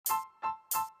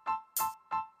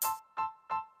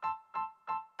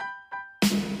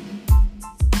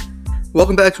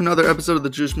Welcome back to another episode of the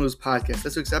Juice Moves podcast.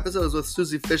 This week's episode is with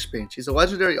Susie Fishbein. She's a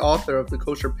legendary author of The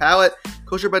Kosher Palate,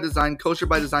 Kosher by Design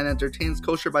Entertains,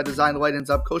 Kosher by Design Lightens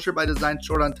Up, Kosher by Design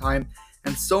Short on Time,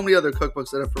 and so many other cookbooks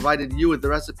that have provided you with the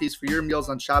recipes for your meals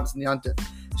on Shabbos and Yom Tov.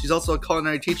 She's also a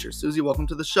culinary teacher. Susie, welcome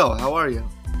to the show. How are you?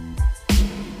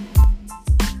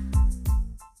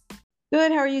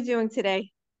 Good. How are you doing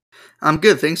today? I'm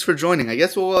good. Thanks for joining. I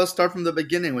guess we'll start from the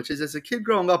beginning, which is as a kid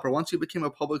growing up or once you became a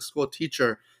public school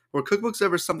teacher, were cookbooks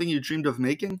ever something you dreamed of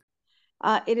making?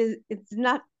 It's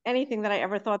not anything that I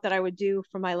ever thought that I would do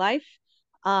for my life.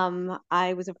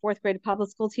 I was a fourth grade public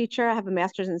school teacher. I have a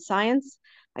master's in science.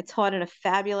 I taught in a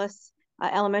fabulous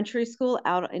elementary school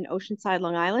out in Oceanside,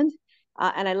 Long Island.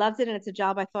 And I loved it. And it's a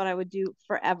job I thought I would do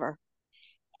forever.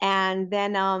 And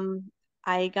then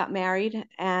I got married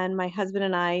and my husband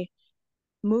and I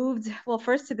moved, well,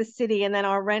 first to the city, and then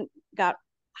our rent got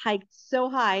hiked so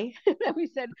high that we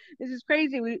said, this is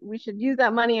crazy. We should use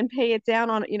that money and pay it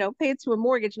down on, pay it to a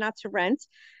mortgage, not to rent,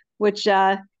 which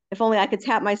if only I could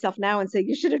tap myself now and say,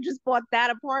 you should have just bought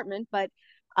that apartment. But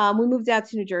we moved out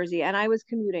to New Jersey and I was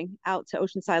commuting out to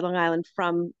Oceanside, Long Island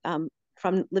from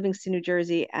Livingston, New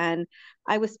Jersey. And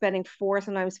I was spending 4,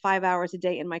 sometimes 5 hours a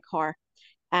day in my car.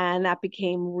 And that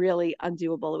became really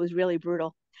undoable. It was really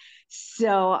brutal. So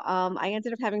I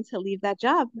ended up having to leave that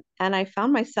job, and I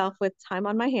found myself with time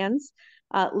on my hands,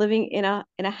 living in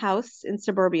a house in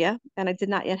suburbia, and I did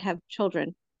not yet have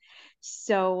children.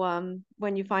 So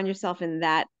when you find yourself in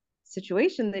that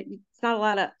situation, that it's not a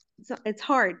lot of it's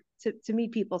hard to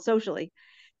meet people socially.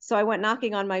 So I went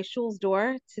knocking on my shul's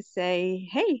door to say,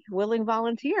 "Hey, willing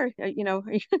volunteer, are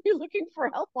you looking for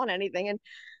help on anything?" And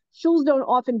shuls don't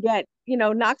often get,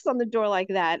 knocks on the door like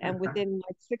that. And within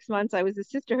like 6 months, I was the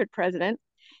sisterhood president.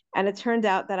 And it turned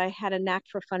out that I had a knack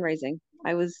for fundraising.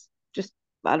 I was just,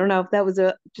 I don't know if that was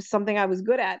just something I was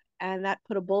good at. And that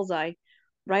put a bullseye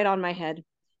right on my head.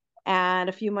 And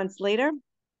a few months later,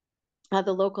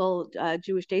 the local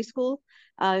Jewish day school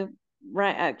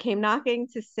came knocking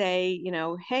to say,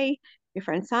 hey, your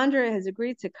friend Sandra has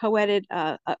agreed to co-edit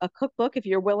a cookbook if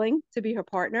you're willing to be her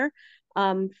partner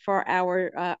for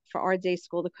our day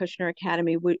school, the Culinary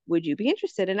Academy. Would you be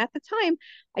interested? And at the time,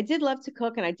 I did love to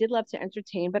cook and I did love to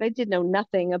entertain, but I did know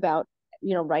nothing about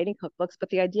writing cookbooks. But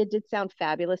the idea did sound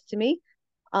fabulous to me.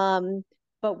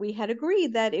 But we had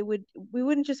agreed that we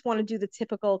wouldn't just want to do the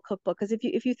typical cookbook, because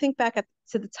if you think back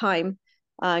to the time,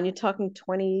 and you're talking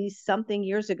 20 something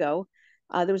years ago,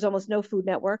 there was almost no Food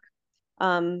Network.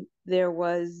 There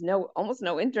was almost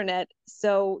no internet.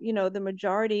 So, the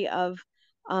majority of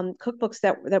cookbooks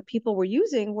that people were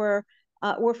using were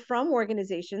from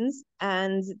organizations,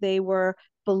 and they were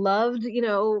beloved,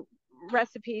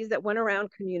 recipes that went around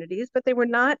communities, but they were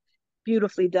not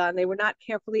beautifully done. They were not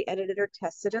carefully edited or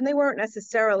tested, and they weren't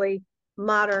necessarily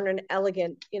modern and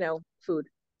elegant, food.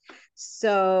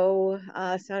 So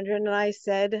Sandra and I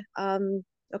said,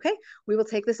 okay, we will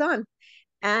take this on.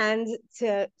 And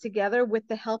together with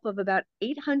the help of about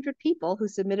 800 people who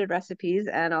submitted recipes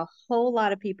and a whole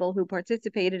lot of people who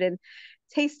participated in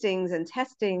tastings and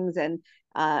testings and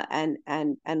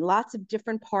lots of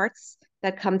different parts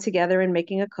that come together in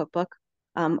making a cookbook,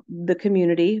 the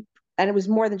community, and it was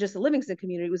more than just the Livingston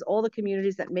community, it was all the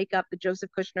communities that make up the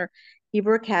Joseph Kushner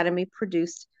Hebrew Academy,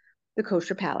 produced the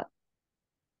Kosher Palate.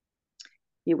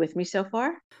 You with me so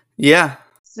far? Yeah.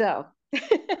 So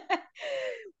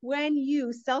when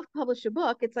you self-publish a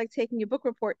book, it's like taking your book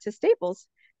report to Staples.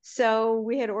 So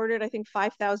we had ordered, I think,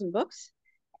 5,000 books.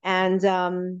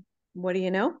 And what do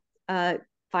you know?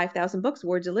 5,000 books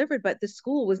were delivered, but the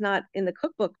school was not in the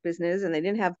cookbook business, and they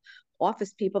didn't have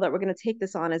office people that were going to take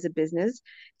this on as a business.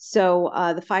 So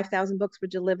the 5,000 books were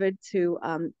delivered to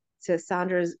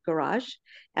Sandra's garage.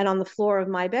 And on the floor of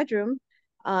my bedroom,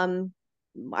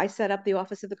 I set up the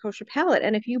office of the Kosher Palate.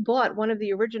 And if you bought one of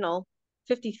the original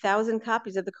 50,000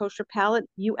 copies of the Kosher Palate,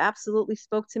 you absolutely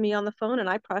spoke to me on the phone and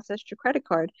I processed your credit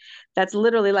card. That's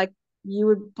literally like, you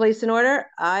would place an order,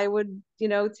 I would,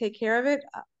 take care of it.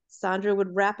 Sandra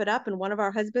would wrap it up, and one of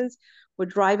our husbands would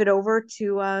drive it over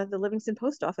to the Livingston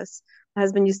post office. My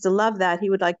husband used to love that. He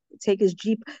would like take his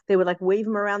Jeep. They would like wave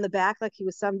him around the back like he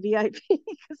was some VIP,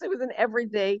 because it was an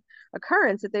everyday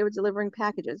occurrence that they were delivering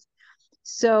packages.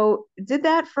 So did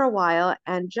that for a while,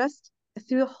 and just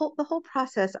through the whole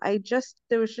process,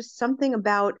 there was just something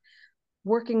about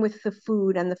working with the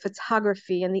food and the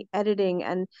photography and the editing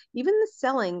and even the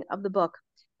selling of the book.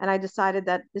 And I decided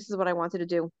that this is what I wanted to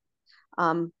do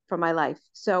for my life.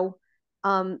 So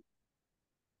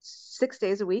 6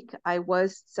 days a week, I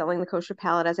was selling the Kosher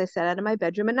Palate, as I said, out of my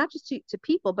bedroom, and not just to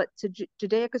people, but to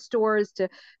Judaica stores, to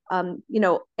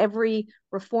every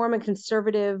reform and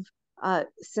conservative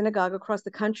synagogue across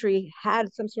the country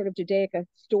had some sort of Judaica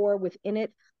store within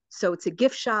it. So to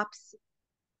gift shops.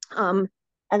 Um,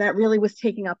 and that really was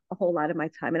taking up a whole lot of my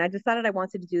time. And I decided I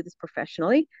wanted to do this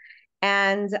professionally.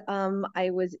 And I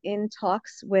was in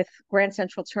talks with Grand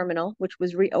Central Terminal, which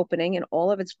was reopening in all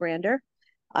of its grandeur,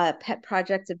 pet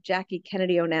project of Jackie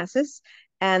Kennedy Onassis.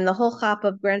 And the whole hop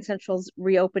of Grand Central's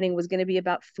reopening was going to be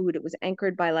about food. It was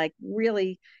anchored by like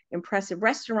really impressive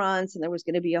restaurants, and there was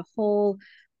going to be a whole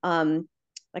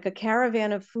like a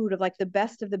caravan of food of like the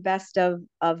best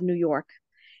of New York.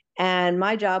 And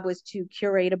my job was to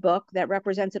curate a book that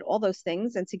represented all those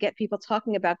things and to get people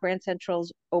talking about Grand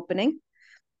Central's opening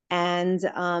and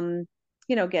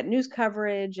get news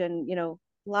coverage and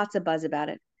lots of buzz about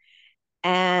it.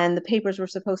 And the papers were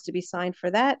supposed to be signed for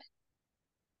that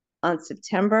on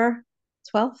September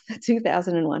 12th,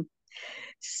 2001.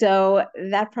 So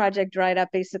that project dried up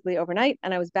basically overnight,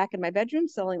 and I was back in my bedroom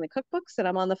selling the cookbooks, and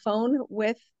I'm on the phone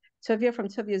with Tuvia from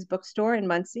Tuvia's bookstore in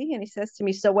Muncie, and he says to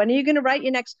me, "So when are you going to write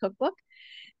your next cookbook?"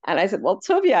 And I said, "Well,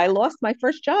 Tuvia, I lost my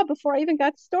first job before I even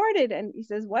got started." And he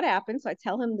says, "What happened?" So I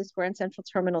tell him this Grand Central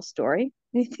Terminal story.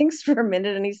 And he thinks for a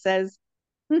minute and he says,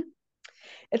 "It's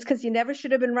because you never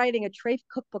should have been writing a treif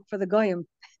cookbook for the goyim."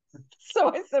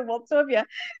 So I said, "Well, Tuvia,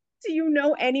 do you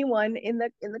know anyone in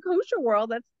the kosher world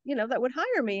that's that would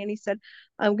hire me?" And he said,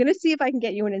 "I'm going to see if I can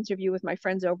get you an interview with my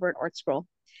friends over at Art Scroll.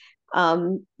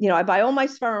 I buy all my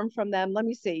sperm from them. Let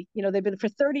me see. They've been for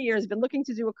 30 years, been looking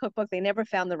to do a cookbook. They never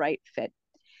found the right fit."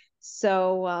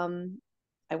 So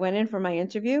I went in for my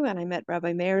interview and I met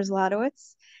Rabbi Meir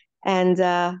Zlotowitz. And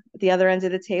at the other end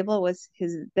of the table was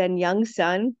his then young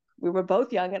son. We were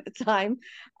both young at the time,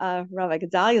 Rabbi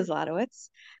Gedalia Zlotowitz.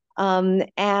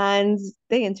 And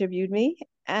they interviewed me.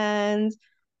 And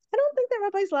I don't think that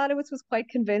Rabbi Zlotowitz was quite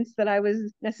convinced that I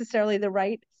was necessarily the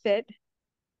right fit.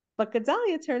 But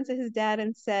Gedalia turned to his dad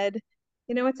and said,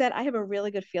 "You know what, Dad? I have a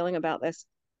really good feeling about this.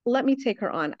 Let me take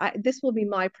her on. This will be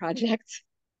my project."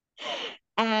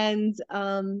 And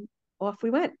off we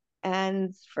went.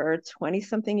 And for 20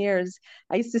 something years,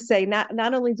 I used to say,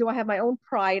 not only do I have my own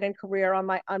pride and career on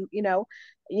my on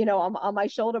my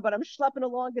shoulder, but I'm schlepping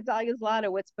along Gedalia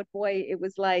Zlotowitz. But boy, it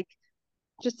was like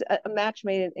just a match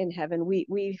made in heaven.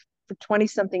 We for 20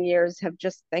 something years have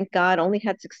just, thank God, only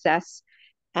had success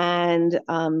and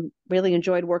really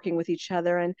enjoyed working with each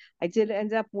other. And I did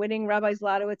end up winning Rabbi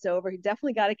Zlotowitz over. He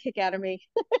definitely got a kick out of me,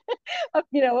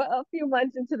 a few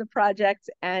months into the project.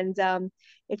 And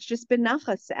it's just been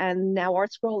nachas. And now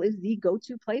Art Scroll is the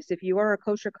go-to place. If you are a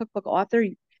kosher cookbook author,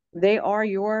 they are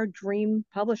your dream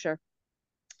publisher.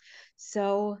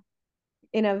 So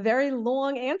in a very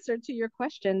long answer to your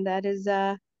question,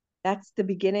 that's the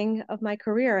beginning of my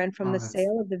career. And from Oh, the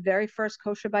sale of the very first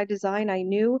Kosher by Design, I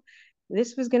knew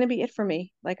this was going to be it for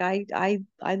me. Like I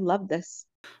love this.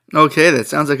 Okay, that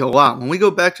sounds like a lot. When we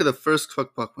go back to the first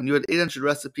cookbook, when you had 800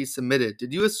 recipes submitted,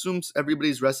 did you assume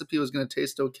everybody's recipe was going to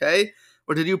taste okay?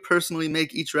 Or did you personally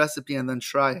make each recipe and then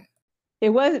try it?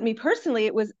 It wasn't me personally.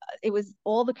 It was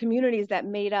all the communities that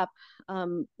made up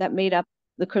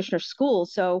the Kushner School.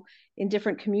 So in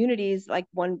different communities, like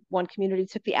one community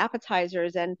took the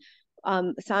appetizers, and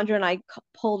Sandra and I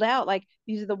pulled out like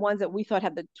these are the ones that we thought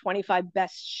had the 25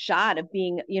 best shot of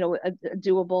being a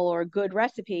doable or a good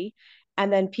recipe.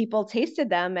 And then people tasted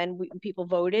them, and people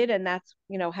voted, and that's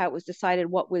how it was decided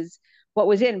what was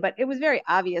in. But it was very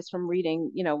obvious from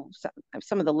reading,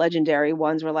 some of the legendary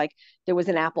ones were like there was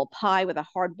an apple pie with a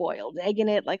hard boiled egg in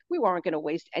it. Like we weren't going to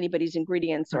waste anybody's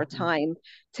ingredients or time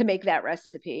to make that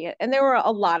recipe. And there were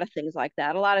a lot of things like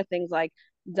that. A lot of things like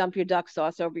dump your duck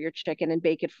sauce over your chicken and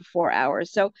bake it for 4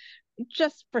 hours. So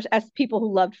just for as people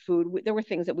who loved food, there were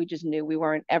things that we just knew we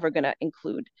weren't ever going to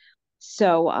include.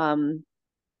 So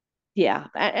yeah,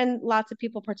 and lots of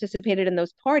people participated in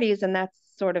those parties, and that's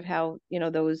sort of how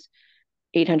those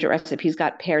 800 recipes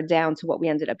got pared down to what we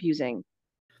ended up using.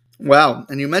 Wow,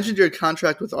 and you mentioned your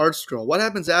contract with Artscroll. What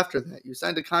happens after that? You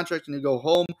signed a contract and you go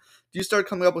home. Do you start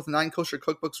coming up with 9 kosher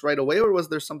cookbooks right away, or was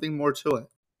there something more to it?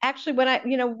 Actually,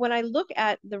 when I look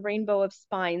at the Rainbow of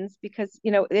Spines, because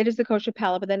it is the kosher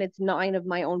palette, but then it's 9 of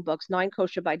my own books, 9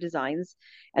 kosher by designs,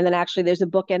 and then actually there's a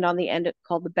bookend on the end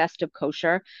called the Best of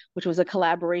Kosher, which was a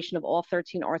collaboration of all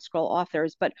 13 Art Scroll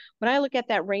authors. But when I look at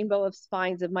that Rainbow of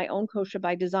Spines of my own kosher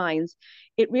by designs,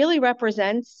 it really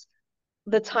represents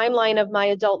the timeline of my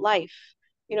adult life.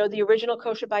 The original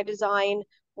Kosher by Design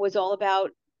was all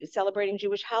about celebrating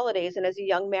Jewish holidays. And as a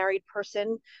young married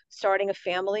person starting a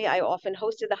family, I often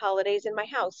hosted the holidays in my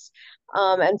house.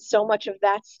 And so much of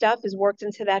that stuff is worked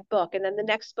into that book. And then the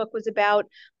next book was about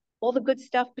all the good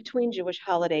stuff between Jewish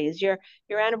holidays, your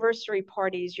anniversary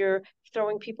parties, your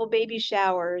throwing people baby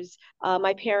showers,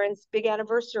 my parents' big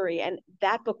anniversary, and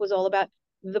that book was all about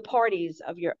the parties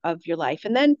of your life.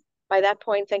 And then by that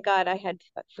point, thank God, I had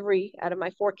three out of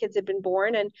my four kids had been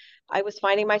born, and I was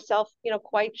finding myself,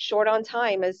 quite short on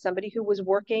time as somebody who was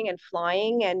working and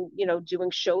flying and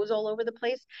doing shows all over the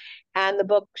place. And the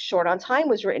book Short on Time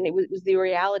was written. It was the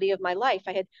reality of my life.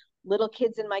 I had little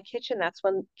kids in my kitchen. That's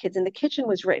when Kids in the Kitchen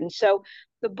was written. So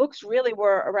the books really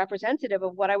were a representative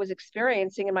of what I was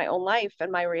experiencing in my own life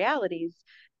and my realities.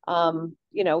 Um,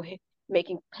 you know,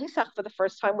 Making Pesach for the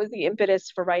first time was the impetus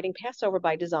for writing Passover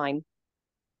by Design.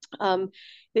 um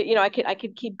I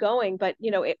could keep going, but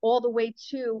all the way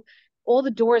to all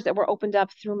the doors that were opened up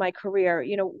through my career.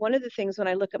 One of the things when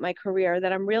I look at my career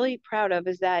that I'm really proud of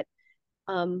is that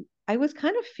I was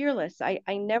kind of fearless. I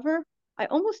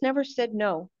almost never said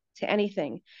no to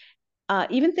anything,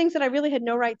 even things that I really had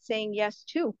no right saying yes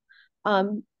to.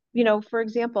 um for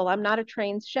example, I'm not a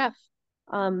trained chef.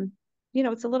 um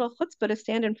it's a little chutzpah to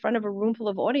stand in front of a room full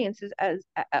of audiences as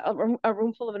a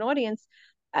room full of an audience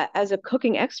as a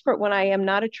cooking expert when I am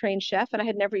not a trained chef, and I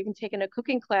had never even taken a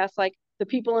cooking class like the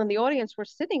people in the audience were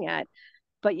sitting at.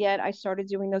 But yet I started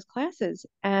doing those classes,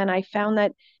 and I found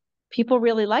that people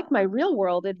really like my real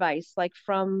world advice, like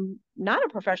from not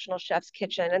a professional chef's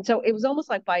kitchen. And so it was almost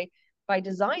like by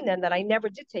design then that I never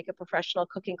did take a professional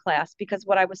cooking class, because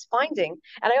what I was finding,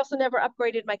 and I also never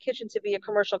upgraded my kitchen to be a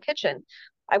commercial kitchen.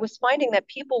 I was finding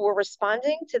that people were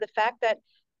responding to the fact that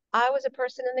I was a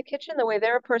person in the kitchen the way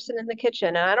they're a person in the kitchen.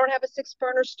 And I don't have a 6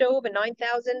 burner stove and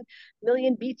 9,000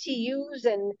 million BTUs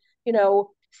and,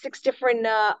 six different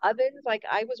ovens. Like,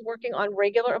 I was working on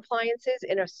regular appliances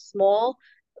in a small,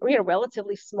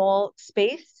 relatively small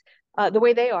space, the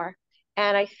way they are.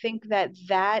 And I think that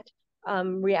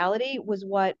reality was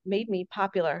what made me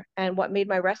popular and what made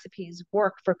my recipes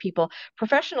work for people.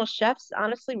 Professional chefs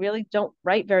honestly really don't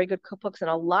write very good cookbooks, and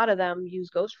a lot of them use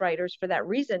ghostwriters for that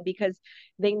reason, because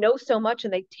they know so much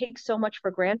and they take so much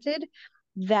for granted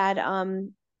that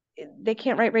they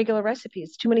can't write regular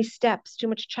recipes. Too many steps, too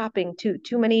much chopping,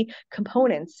 too many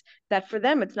components, that for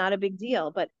them it's not a big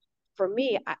deal. But for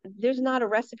me, there's not a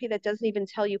recipe that doesn't even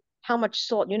tell you how much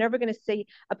salt. You're never going to say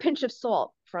a pinch of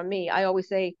salt from me. I always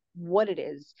say what it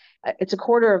is. It's a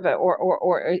quarter of it,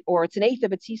 or it's an eighth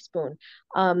of a teaspoon.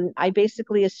 I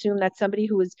basically assume that somebody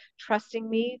who is trusting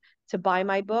me to buy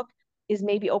my book is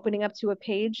maybe opening up to a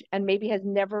page and maybe has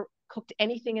never cooked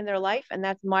anything in their life. And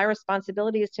that's my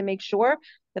responsibility, is to make sure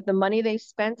that the money they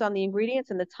spent on the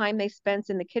ingredients and the time they spent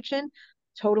in the kitchen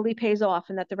totally pays off,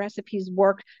 and that the recipes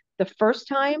work the first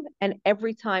time and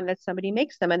every time that somebody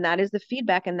makes them. And that is the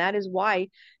feedback. And that is why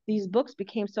these books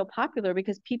became so popular,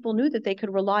 because people knew that they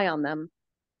could rely on them.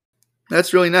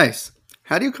 That's really nice.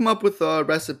 How do you come up with a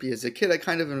recipe? As a kid, I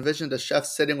kind of envisioned a chef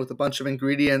sitting with a bunch of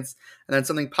ingredients and then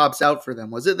something pops out for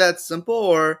them. Was it that simple,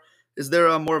 or is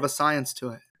there more of a science to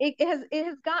it?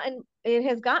 It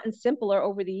has gotten simpler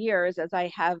over the years, as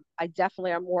I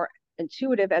definitely am more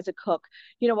intuitive as a cook.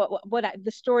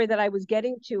 The story that I was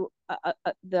getting to,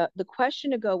 the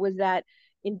question ago, was that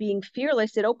in being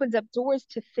fearless, it opens up doors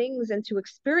to things and to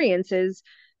experiences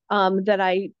that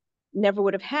I never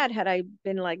would have had I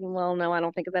been like, well, no, I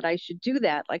don't think that I should do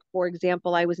that. Like, for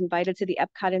example, I was invited to the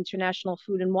Epcot International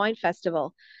Food and Wine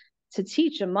Festival to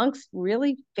teach amongst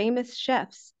really famous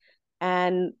chefs.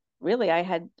 And really,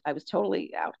 I was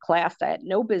totally outclassed. I had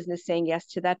no business saying yes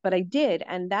to that, but I did.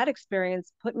 And that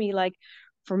experience put me, like,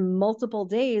 for multiple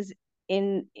days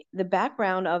in the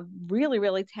background of really,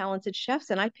 really talented chefs.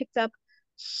 And I picked up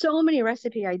so many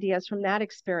recipe ideas from that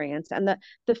experience. And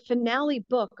the finale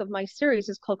book of my series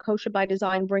is called Kosher by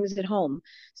Design Brings It Home.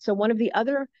 So one of the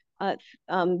other uh,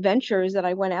 ventures that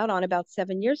I went out on about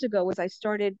 7 years ago was I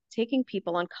started taking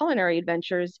people on culinary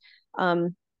adventures,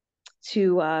 um,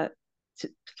 to, to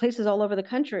places all over the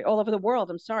country, all over the world.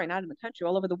 I'm sorry, not in the country,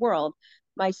 all over the world.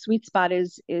 My sweet spot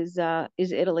is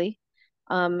Italy,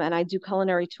 and I do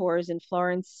culinary tours in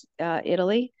Florence,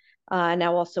 Italy.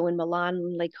 Now also in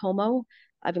Milan, Lake Como.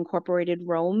 I've incorporated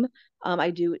Rome.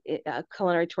 I do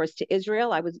culinary tours to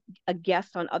Israel. I was a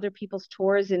guest on other people's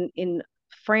tours in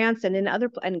France and and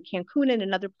Cancun and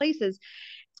in other places.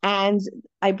 And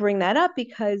I bring that up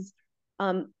because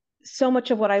so much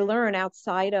of what I learn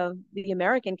outside of the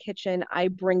American kitchen, I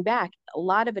bring back. A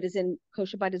lot of it is in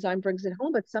Kosher by Design Brings It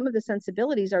Home, but some of the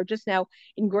sensibilities are just now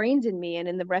ingrained in me and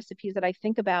in the recipes that I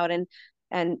think about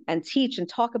and teach and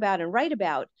talk about and write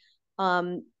about.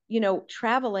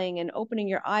 Traveling and opening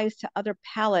your eyes to other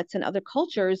palates and other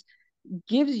cultures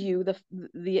gives you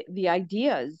the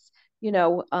ideas.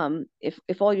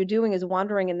 If all you're doing is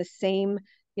wandering in the same,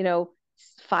 you know,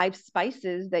 five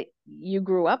spices that you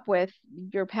grew up with,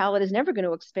 your palate is never going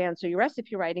to expand. So your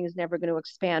recipe writing is never going to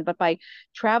expand. But by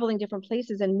traveling different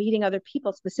places and meeting other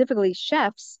people, specifically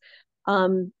chefs,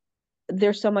 um,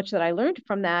 there's so much that I learned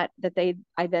from that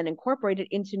I then incorporated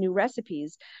into new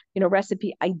recipes,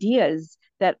 recipe ideas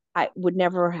that I would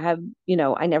never have,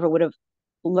 I never would have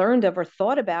learned of or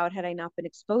thought about had I not been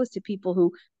exposed to people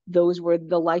who those were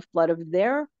the lifeblood of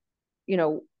their, you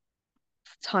know,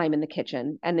 time in the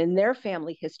kitchen and in their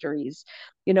family histories.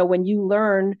 When you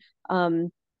learn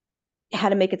how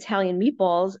to make Italian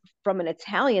meatballs from an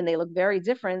Italian, they look very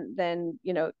different than,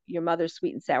 your mother's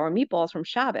sweet and sour meatballs from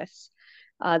Shabbos.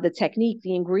 The technique,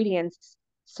 the ingredients.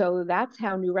 So that's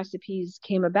how new recipes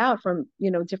came about from,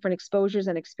 different exposures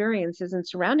and experiences and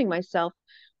surrounding myself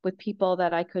with people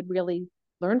that I could really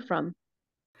learn from.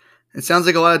 It sounds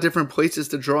like a lot of different places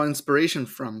to draw inspiration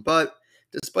from, but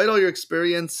despite all your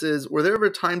experiences, were there ever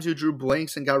times you drew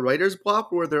blanks and got writer's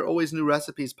block, or were there always new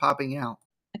recipes popping out?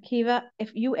 Akiva,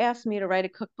 if you asked me to write a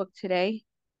cookbook today,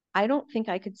 I don't think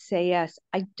I could say yes.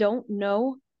 I don't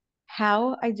know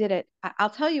how I did it. I'll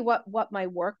tell you what my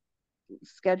work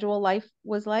schedule life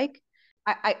was like.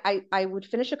 I would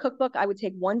finish a cookbook. I would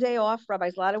take one day off.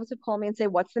 Rabbi Zlata would call me and say,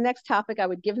 "What's the next topic?" I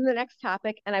would give him the next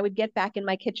topic, and I would get back in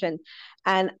my kitchen.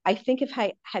 And I think if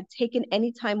I had taken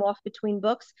any time off between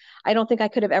books, I don't think I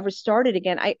could have ever started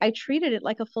again. I treated it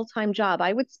like a full-time job.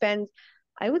 I would spend,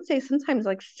 I would say sometimes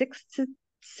like 6 to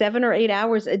 7 or 8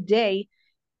 hours a day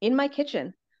in my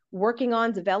kitchen working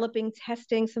on developing,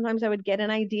 testing. Sometimes I would get an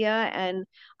idea and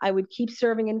I would keep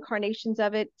serving incarnations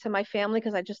of it to my family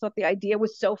because I just thought the idea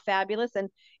was so fabulous and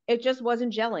it just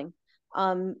wasn't gelling.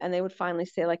 And they would finally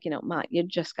say, like, Ma, you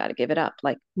just got to give it up.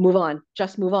 Like, move on,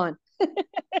 just move on.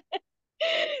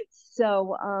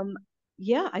 So,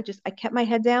 yeah, I kept my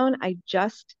head down. I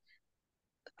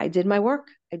did my work.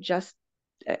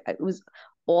 It was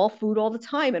all food all the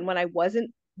time. And when I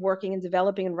wasn't working and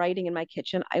developing and writing in my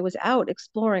kitchen, I was out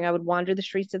exploring. I would wander the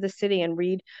streets of the city and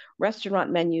read restaurant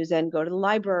menus and go to the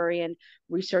library and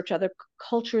research other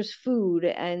cultures' food.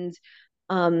 And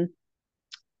um,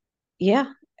 yeah,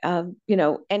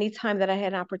 anytime that I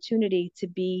had an opportunity to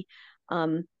be,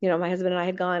 my husband and I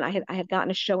had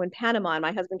gotten a show in Panama, and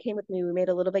my husband came with me. We made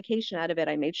a little vacation out of it.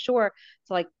 I made sure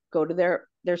to like go to their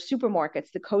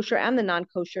supermarkets, the kosher and the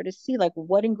non-kosher, to see like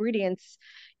what ingredients,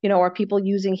 are people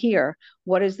using here?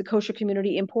 What is the kosher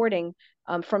community importing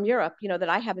from Europe, that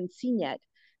I haven't seen yet?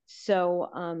 So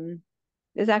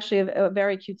there's actually a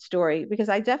very cute story because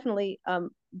I definitely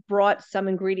brought some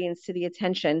ingredients to the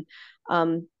attention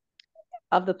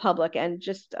of the public. And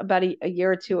just about a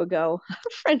year or two ago, a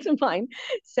friend of mine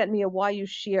sent me a Wayu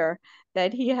shear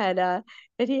that he had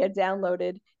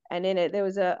downloaded, and in it there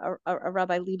was a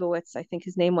Rabbi Leibowitz, I think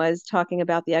his name was, talking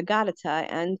about the Agadata,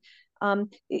 and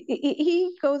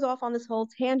he goes off on this whole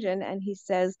tangent, and he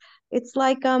says it's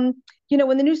like when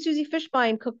the new Susie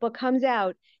Fishbein cookbook comes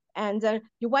out, and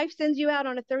your wife sends you out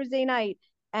on a Thursday night,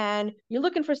 and you're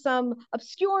looking for some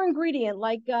obscure ingredient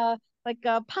like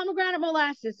pomegranate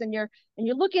molasses, and you're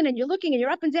looking and you're looking and you're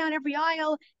up and down every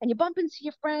aisle, and you bump into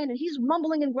your friend and he's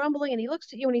mumbling and grumbling and he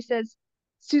looks at you and he says,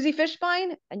 "Susie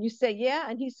Fishbein?" And you say, "Yeah."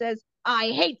 And he says, "I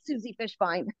hate Susie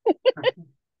Fishbein."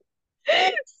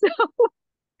 So,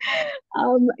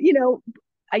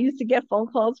 I used to get phone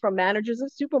calls from managers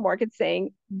of supermarkets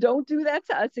saying, "Don't do that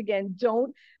to us again.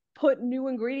 Don't put new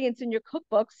ingredients in your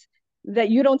cookbooks that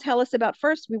you don't tell us about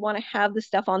first. We want to have the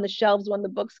stuff on the shelves when the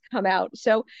books come out."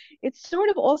 So it sort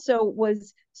of also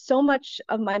was, so much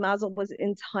of my mazel was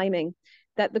in timing,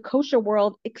 that the kosher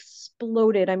world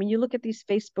exploded. I mean, you look at these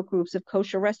Facebook groups of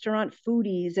kosher restaurant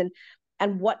foodies,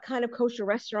 and what kind of kosher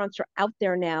restaurants are out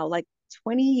there now. Like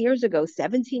 20 years ago,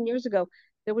 17 years ago,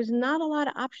 there was not a lot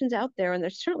of options out there, and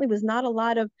there certainly was not a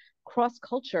lot of cross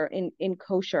culture in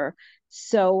kosher.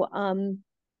 So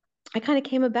I kind of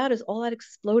came about as all that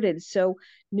exploded. So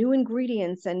new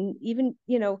ingredients and even,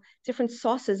 different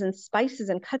sauces and spices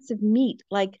and cuts of meat,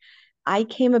 like I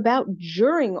came about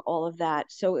during all of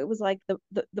that. So it was like the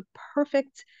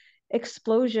perfect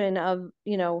explosion of,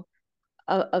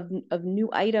 of new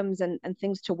items and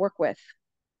things to work with.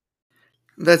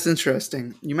 That's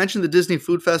interesting. You mentioned the Disney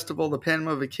Food Festival, the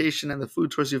Panama Vacation, and the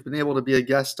food tours you've been able to be a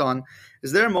guest on.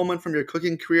 Is there a moment from your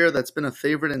cooking career that's been a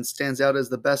favorite and stands out as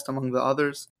the best among the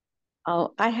others?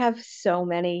 Oh, I have so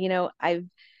many. To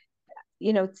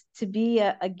be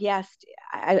a guest,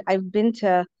 I've been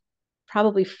to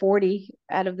probably 40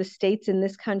 out of the states in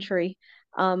this country.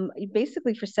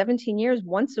 Basically, for 17 years,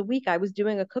 once a week, I was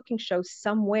doing a cooking show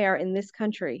somewhere in this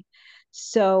country.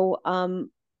 So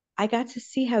I got to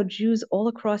see how Jews all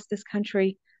across this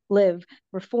country live: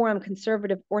 Reform,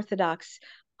 conservative, Orthodox.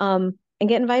 and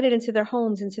get invited into their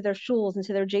homes, into their shuls,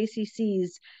 into their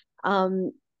JCCs.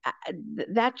 Um,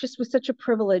 that just was such a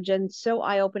privilege and so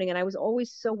eye-opening. And I was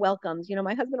always so welcomed.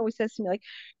 My husband always says to me, like,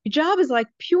 your job is like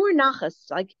pure nachas,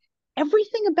 like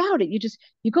everything about it. You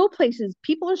go places,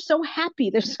 people are so happy.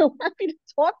 They're so happy to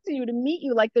talk to you, to meet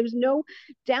you. Like there's no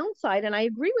downside. And I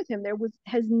agree with him.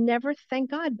 Has never, thank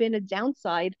God, been a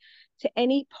downside to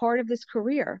any part of this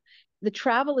career. The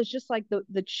travel is just like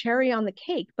the cherry on the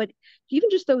cake, but even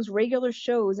just those regular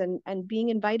shows and being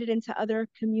invited into other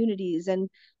communities and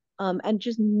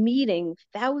just meeting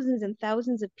thousands and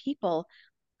thousands of people.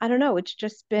 I don't know. It's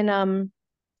been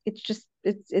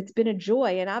a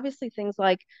joy. And obviously things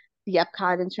like the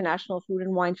Epcot International Food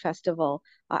and Wine Festival.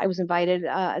 I was invited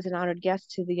as an honored guest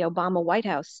to the Obama White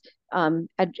House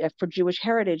for Jewish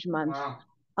Heritage Month. Wow.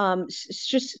 It's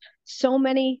just so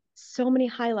many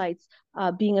highlights.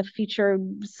 Being a featured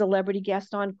celebrity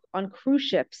guest on cruise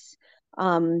ships.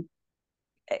 Um,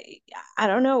 I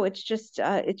don't know. It's just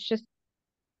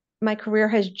my career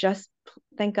has just,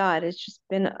 thank God, it's just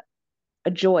been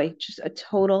a joy, just a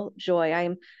total joy. I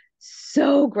am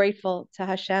so grateful to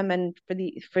Hashem and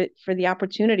for the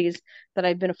opportunities that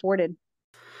I've been afforded.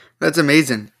 That's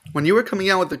amazing. When you were coming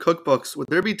out with the cookbooks, would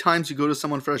there be times you go to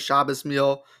someone for a Shabbos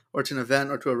meal or to an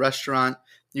event or to a restaurant,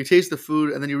 you taste the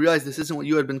food, and then you realize this isn't what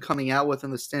you had been coming out with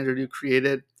and the standard you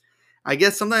created? I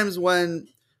guess sometimes when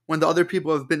the other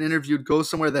people have been interviewed go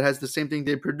somewhere that has the same thing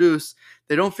they produce,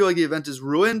 they don't feel like the event is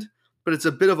ruined, but it's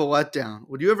a bit of a letdown.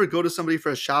 Would you ever go to somebody for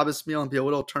a Shabbos meal and be a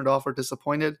little turned off or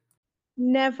disappointed?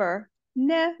 Never,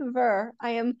 never.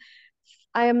 I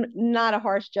am not a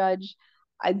harsh judge.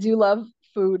 I do love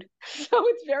food, so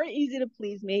it's very easy to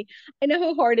please me. I know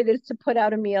how hard it is to put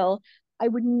out a meal. I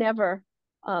would never.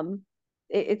 Um,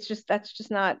 it's just that's just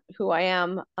not who I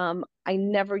am. I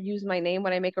never use my name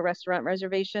when I make a restaurant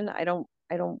reservation. I don't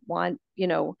want,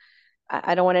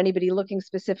 I don't want anybody looking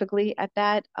specifically at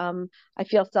that. I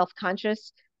feel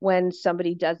self-conscious when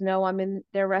somebody does know I'm in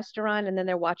their restaurant and then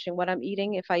they're watching what I'm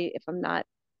eating. If I'm not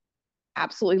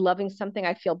absolutely loving something,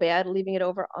 I feel bad leaving it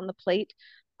over on the plate.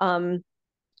 Um,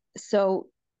 so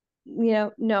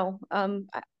no,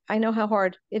 I know how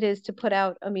hard it is to put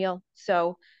out a meal.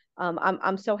 So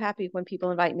I'm so happy when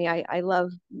people invite me. I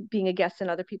love being a guest in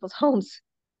other people's homes.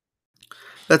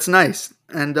 That's nice.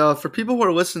 And for people who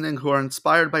are listening who are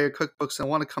inspired by your cookbooks and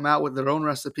want to come out with their own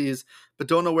recipes but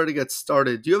don't know where to get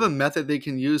started, do you have a method they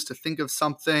can use to think of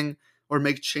something or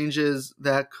make changes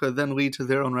that could then lead to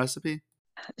their own recipe?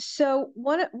 So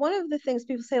one of the things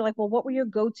people say, like, well, what were your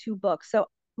go-to books? So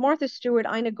Martha Stewart,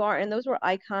 Ina Garten, those were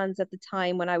icons at the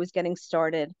time when I was getting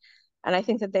started. And I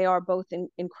think that they are both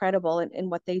incredible in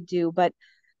what they do. But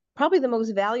probably the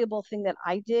most valuable thing that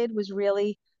I did was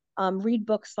really read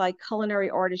books like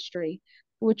Culinary Artistry,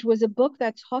 which was a book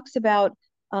that talks about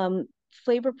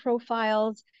flavor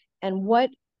profiles and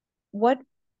what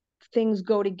things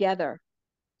go together.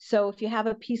 So if you have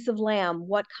a piece of lamb,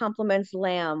 what complements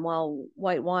lamb? Well,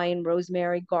 white wine,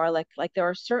 rosemary, garlic. Like there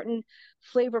are certain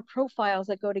flavor profiles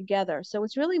that go together. So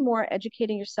it's really more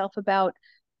educating yourself about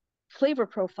flavor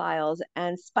profiles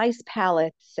and spice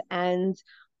palettes and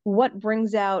what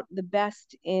brings out the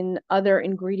best in other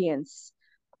ingredients.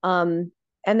 Um,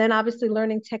 and then obviously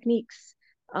learning techniques,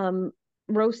 um,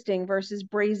 roasting versus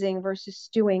braising versus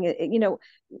stewing,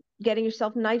 getting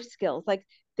yourself knife skills. Like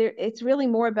it's really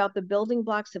more about the building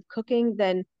blocks of cooking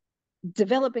than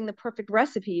developing the perfect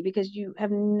recipe, because you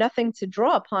have nothing to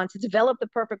draw upon to develop the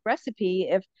perfect recipe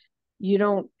if you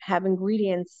don't have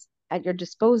ingredients at your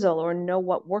disposal or know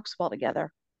what works well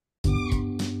together.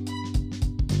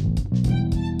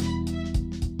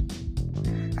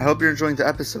 I hope you're enjoying the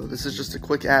episode. This is just a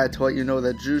quick ad to let you know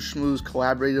that Juice Schmooze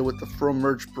collaborated with the From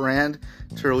Merch brand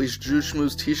to release Juice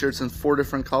Schmooze t-shirts in 4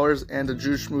 different colors and a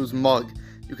Juice Schmooze mug.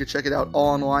 You can check it out all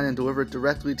online and deliver it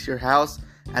directly to your house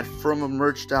at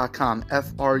frommerch.com,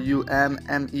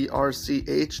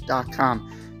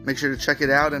 FRUMMERCH.com. Make sure to check it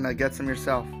out and get some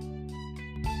yourself.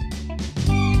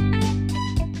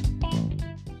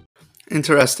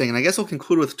 Interesting. And I guess we'll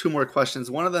conclude with 2 more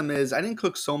questions. One of them is, I didn't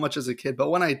cook so much as a kid, but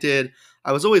when I did,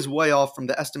 I was always way off from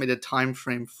the estimated time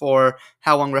frame for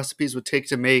how long recipes would take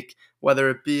to make, whether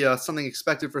it be something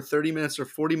expected for 30 minutes or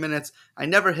 40 minutes. I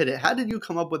never hit it. How did you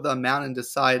come up with the amount and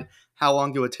decide how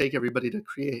long it would take everybody to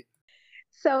create?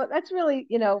 So that's really,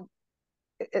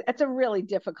 it's a really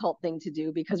difficult thing to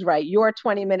do because, right, your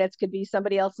 20 minutes could be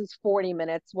somebody else's 40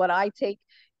 minutes. What I take,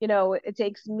 it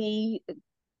takes me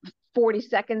 40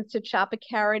 seconds to chop a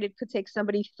carrot. It could take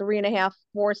somebody 3.5,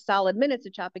 4 solid minutes to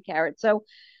chop a carrot. So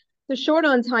the short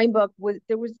on time book was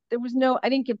no, I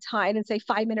didn't give time. I didn't say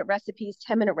 5-minute recipes,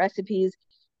 10-minute recipes,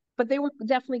 but they were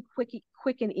definitely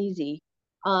quick and easy.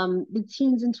 The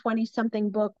teens and 20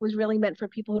 something book was really meant for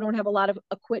people who don't have a lot of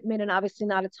equipment and obviously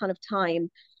not a ton of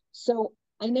time. So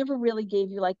I never really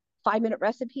gave you like 5-minute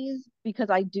recipes because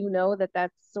I do know that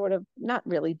that's sort of not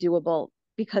really doable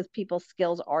because people's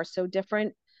skills are so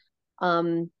different.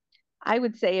 Um, I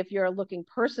would say if you're looking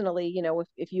personally,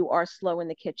 if you are slow in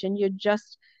the kitchen,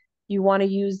 you want to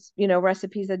use,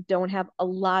 recipes that don't have a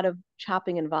lot of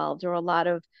chopping involved or a lot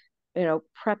of,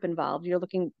 prep involved. You're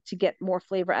looking to get more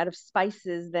flavor out of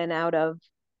spices than out of,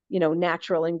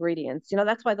 natural ingredients.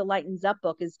 That's why the Lightens Up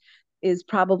book is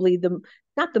probably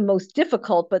not the most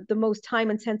difficult, but the most time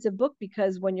intensive book,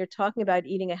 because when you're talking about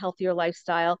eating a healthier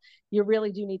lifestyle, you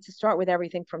really do need to start with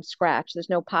everything from scratch. There's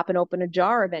no popping open a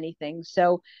jar of anything.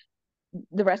 So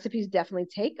the recipes definitely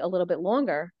take a little bit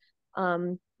longer.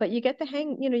 But you get the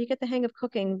hang, you get the hang of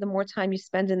cooking the more time you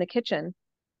spend in the kitchen,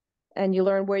 and you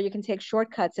learn where you can take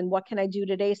shortcuts and what can I do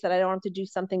today so that I don't have to do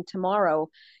something tomorrow.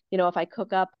 If I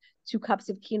cook up 2 cups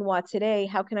of quinoa today,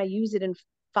 how can I use it in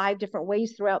 5 different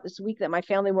ways throughout this week that my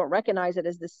family won't recognize it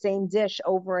as the same dish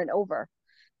over and over?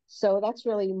 So that's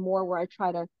really more where I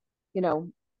try to, you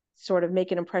know, sort of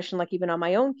make an impression, like even on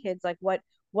my own kids, like what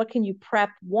can you prep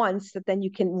once that then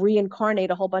you can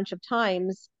reincarnate a whole bunch of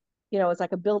times, it's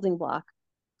like a building block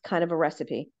kind of a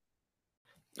recipe.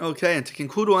 Okay, and to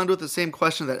conclude, we'll end with the same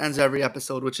question that ends every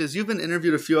episode, which is you've been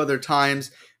interviewed a few other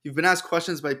times, you've been asked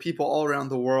questions by people all around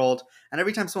the world, and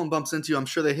every time someone bumps into you, I'm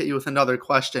sure they hit you with another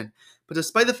question. But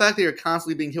despite the fact that you're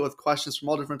constantly being hit with questions from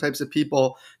all different types of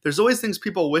people, there's always things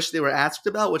people wish they were asked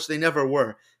about, which they never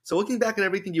were. So looking back at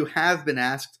everything you have been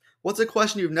asked, what's a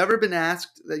question you've never been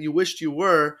asked that you wished you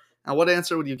were, and what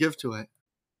answer would you give to it?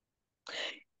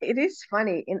 It is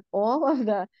funny in all of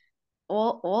the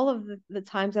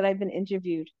times that I've been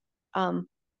interviewed. I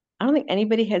don't think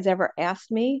anybody has ever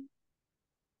asked me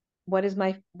what is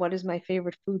my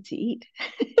favorite food to eat.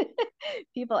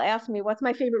 People ask me what's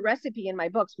my favorite recipe in my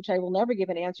books, which I will never give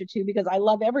an answer to because I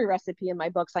love every recipe in my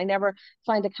books. I never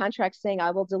signed a contract saying I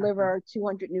will deliver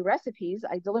 200 new recipes.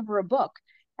 I deliver a book,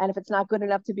 and if it's not good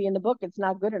enough to be in the book, it's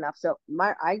not good enough. So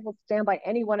I will stand by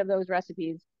any one of those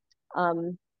recipes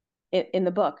um, in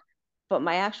the book. But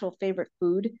my actual favorite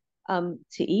food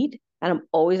to eat, and I'm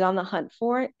always on the hunt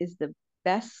for it, is the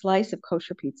best slice of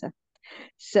kosher pizza.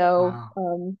 So,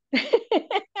 Wow.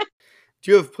 Do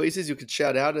you have places you could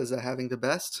shout out as having the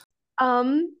best?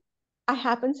 um, I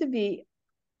happen to be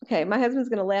okay. My husband's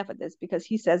gonna laugh at this because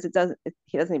he says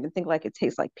he doesn't even think like it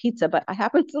tastes like pizza. But I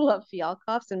happen to love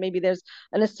fialkofs, and maybe there's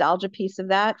a nostalgia piece of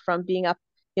that from being up,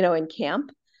 in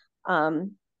camp.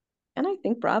 Um, and I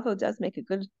think Bravo does make a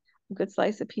good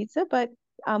slice of pizza, but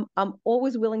I'm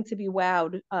always willing to be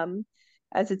wowed.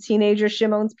 As a teenager,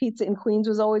 Shimon's Pizza in Queens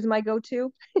was always my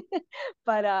go-to,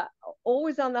 but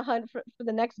always on the hunt for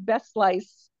the next best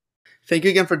slice. Thank you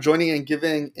again for joining and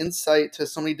giving insight to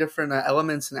so many different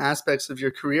elements and aspects of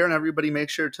your career. And everybody, make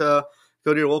sure to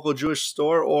go to your local Jewish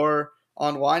store or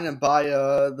online and buy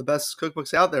the best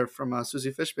cookbooks out there from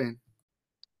Susie Fishbein.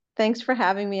 Thanks for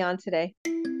having me on today.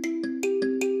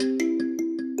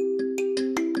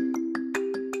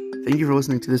 Thank you for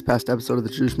listening to this past episode of the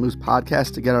Jews Schmooze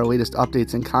podcast. To get our latest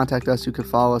updates and contact us, you can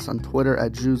follow us on Twitter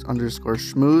at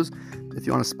Jews_schmooze. If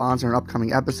you want to sponsor an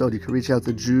upcoming episode, you can reach out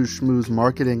to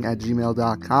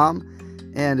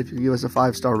JewSchmoozeMarketing@gmail.com. And if you give us a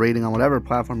 5-star rating on whatever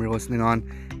platform you're listening on,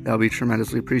 that'll be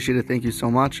tremendously appreciated. Thank you so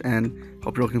much, and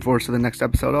hope you're looking forward to the next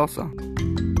episode also.